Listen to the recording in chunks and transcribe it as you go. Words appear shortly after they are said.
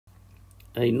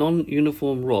A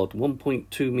non-uniform rod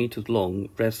 1.2 meters long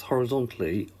rests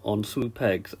horizontally on smooth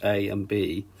pegs A and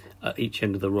B at each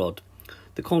end of the rod.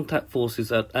 The contact forces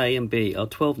at A and B are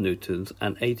 12 newtons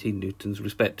and 18 newtons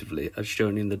respectively, as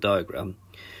shown in the diagram.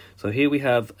 So here we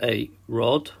have a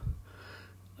rod,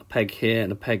 a peg here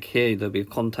and a peg here. There'll be a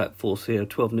contact force here of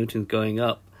 12 newtons going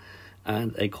up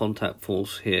and a contact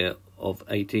force here of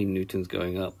 18 newtons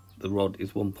going up. The rod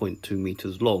is 1.2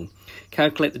 meters long.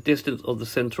 Calculate the distance of the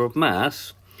center of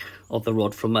mass of the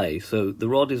rod from A. So the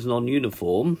rod is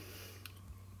non-uniform.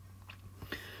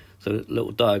 So a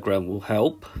little diagram will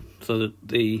help. So that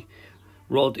the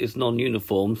rod is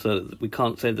non-uniform, so that we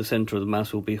can't say the center of the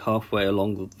mass will be halfway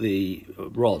along the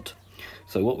rod.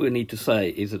 So what we need to say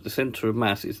is that the center of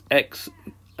mass is X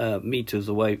meters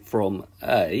away from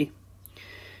A,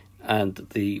 and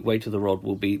the weight of the rod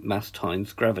will be mass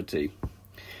times gravity.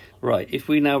 Right, if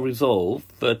we now resolve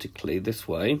vertically this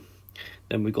way,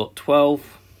 then we've got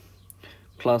 12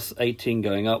 plus 18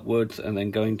 going upwards, and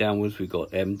then going downwards we've got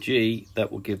mg.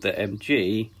 That will give the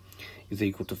mg is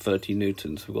equal to 30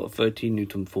 newtons. We've got a 30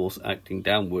 newton force acting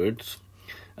downwards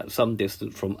at some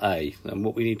distance from A. And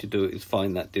what we need to do is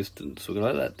find that distance. So we're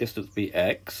going to let that distance be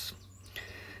x.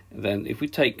 And then if we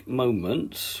take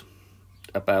moments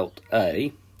about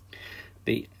A,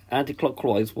 the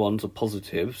anti-clockwise ones are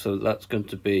positive, so that's going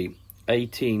to be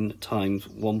 18 times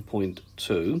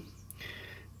 1.2,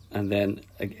 and then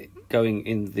going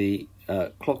in the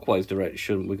clockwise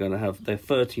direction we're going to have the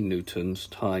 30 newtons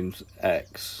times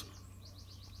x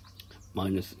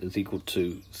minus is equal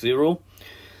to 0.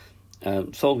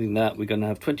 Solving that, we're going to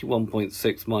have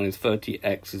 21.6 minus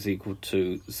 30x is equal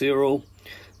to 0.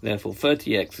 Therefore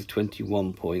 30x is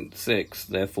 21.6,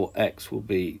 therefore x will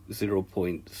be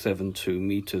 0.72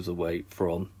 meters away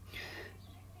from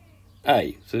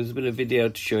A. So there's been a video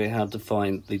to show you how to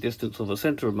find the distance of a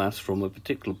center of mass from a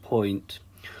particular point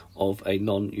of a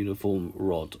non-uniform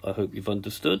rod. I hope you've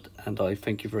understood, and I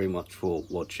thank you very much for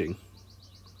watching.